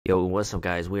Yo, what's up,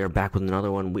 guys? We are back with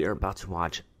another one. We are about to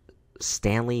watch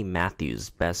Stanley Matthews'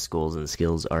 best goals and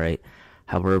skills. All right.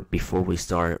 However, before we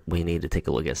start, we need to take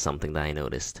a look at something that I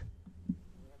noticed.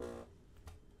 All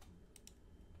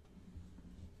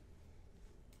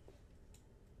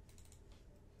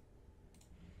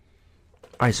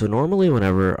right. So normally,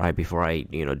 before I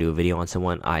do a video on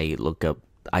someone, I look up.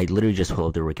 I literally just pull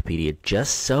up their Wikipedia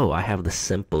just so I have the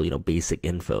simple, basic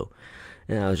info.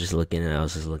 And I was just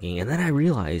looking, and then I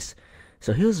realized.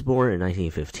 So he was born in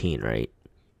 1915, right?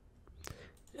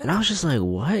 And I was just like,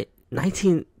 what?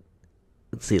 19.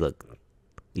 Let's see, look.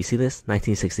 You see this?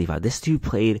 1965. This dude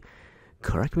played,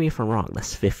 correct me if I'm wrong,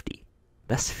 that's 50.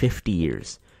 That's 50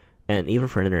 years. And even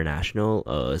for an international,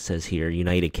 it says here,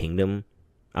 United Kingdom.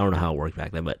 I don't know how it worked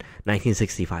back then, but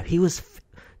 1965.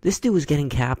 This dude was getting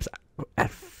caps at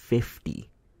 50.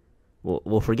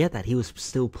 Well, forget that. He was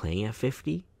still playing at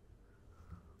 50.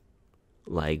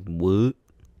 Like, what?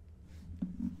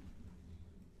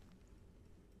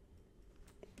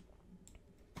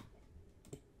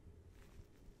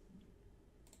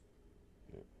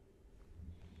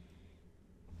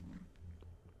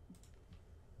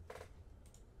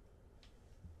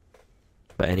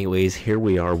 But anyways, here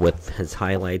we are with his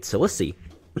highlights. So let's see.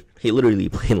 He literally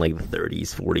played in like the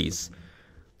 30s, 40s,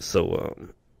 so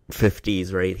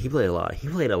 50s, right? He played a lot. He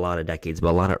played a lot of decades,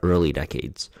 but a lot of early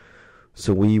decades.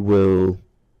 So we will,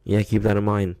 keep that in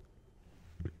mind.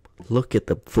 Look at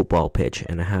the football pitch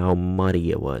and how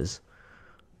muddy it was.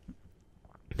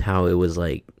 How it was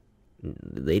like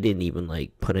they didn't even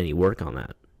like put any work on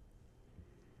that.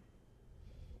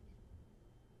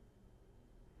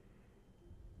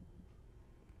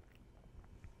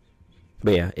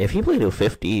 But yeah, if he played to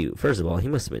 50, first of all, he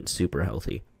must have been super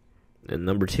healthy. And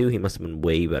number two, he must have been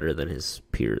way better than his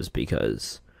peers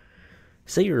because,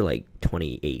 say you're like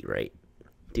 28, right?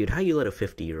 Dude, how you let a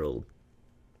 50-year-old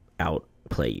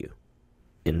outplay you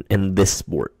in this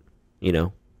sport,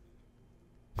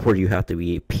 Where you have to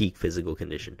be a peak physical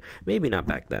condition. Maybe not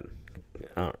back then.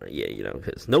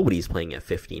 Because nobody's playing at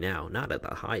 50 now, not at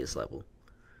the highest level.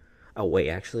 Oh, wait,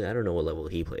 actually, I don't know what level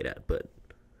he played at, but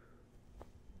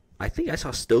I think I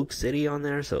saw Stoke City on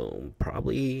there, so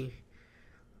probably,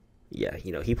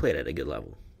 he played at a good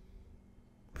level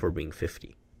for being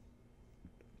 50.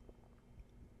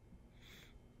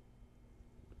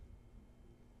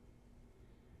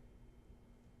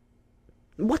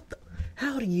 What the?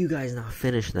 How do you guys not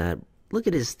finish that? Look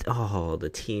at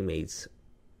the teammates.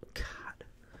 God.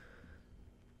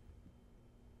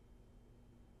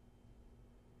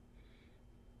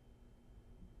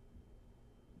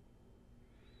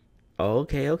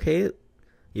 Okay.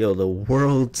 Yo, the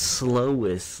world's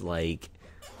slowest,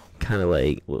 kind of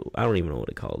well, I don't even know what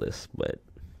to call this, but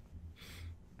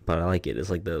I like it.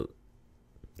 It's like the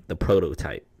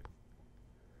prototype.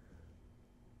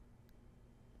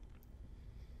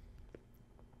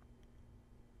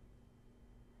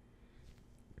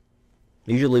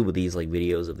 Usually with these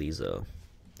videos of these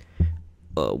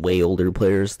way older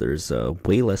players, there's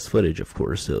way less footage, of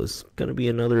course, so it's gonna be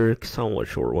another somewhat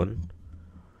short one.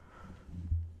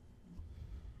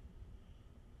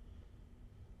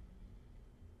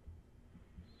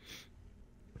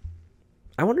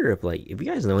 I wonder if you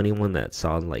guys know anyone that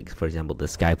saw for example,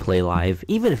 this guy play live,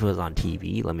 even if it was on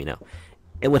TV, let me know.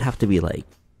 It would have to be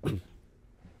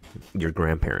your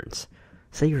grandparents.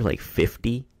 Say you're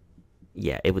 50.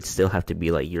 Yeah, it would still have to be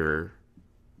your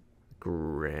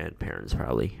grandparents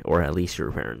probably, or at least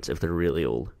your parents if they're really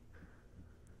old.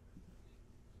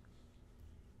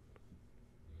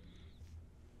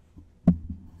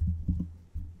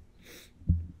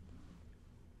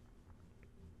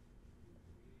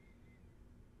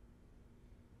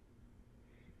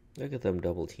 Look at them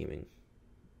double teaming.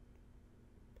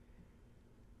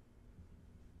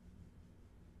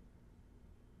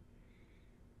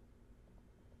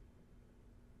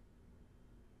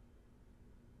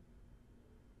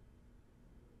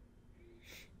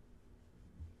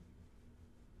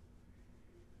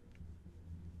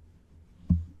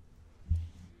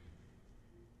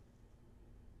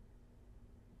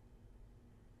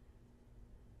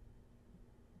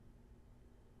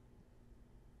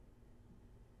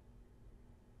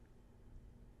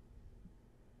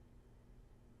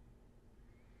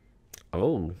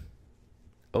 Oh,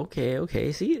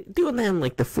 okay. See, doing that in the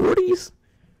 40s?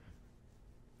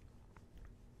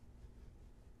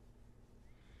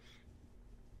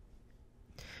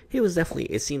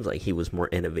 It seems like he was more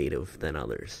innovative than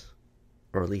others.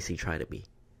 Or at least he tried to be.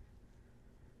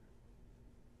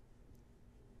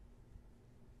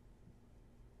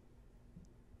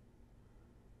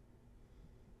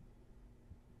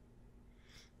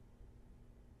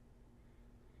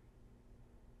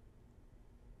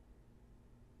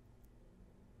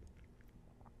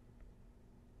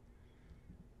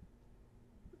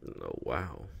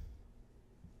 wow.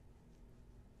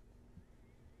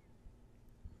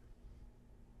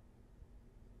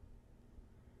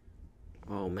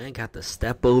 Oh man, got the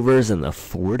stepovers in the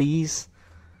 40s.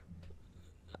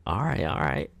 All right, all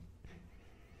right.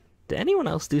 Did anyone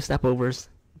else do stepovers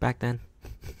back then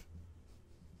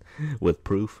with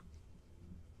proof?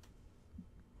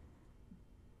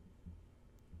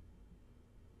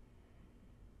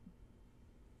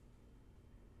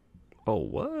 Oh,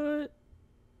 what?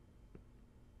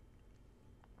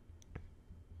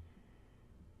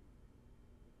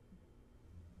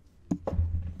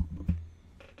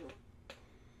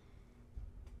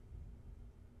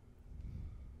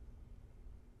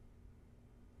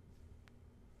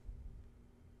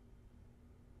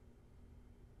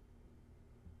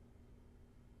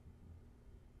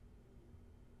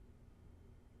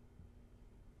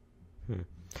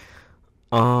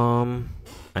 Um,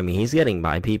 I mean, he's getting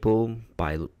by people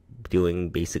by doing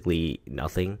basically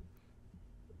nothing.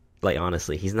 Like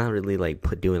honestly, he's not really like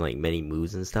doing like many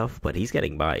moves and stuff, but he's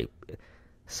getting by.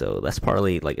 So that's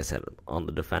partly, like I said, on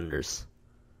the defenders.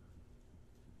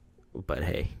 But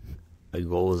hey, a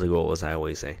goal is a goal, as I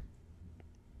always say.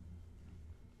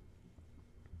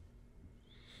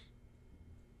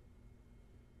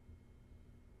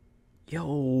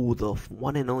 Yo, the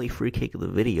one and only free kick of the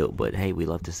video, but hey, we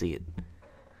love to see it.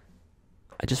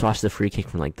 I just watched the free kick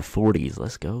from like the 40s.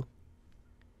 Let's go.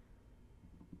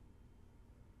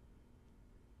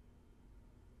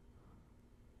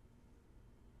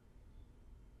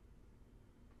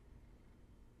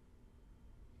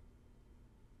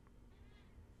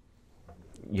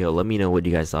 Yo, let me know what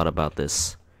you guys thought about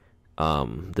this.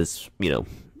 This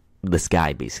this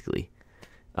guy basically,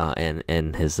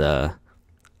 and his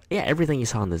yeah, everything you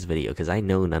saw in this video, because I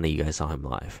know none of you guys saw him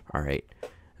live. All right,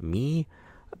 me,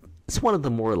 it's one of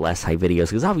the more or less hype videos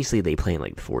because obviously they play in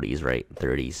like the 40s, right,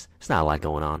 30s. There's not a lot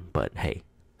going on, but hey,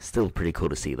 still pretty cool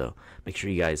to see though. Make sure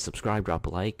you guys subscribe, drop a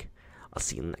like. I'll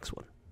see you in the next one.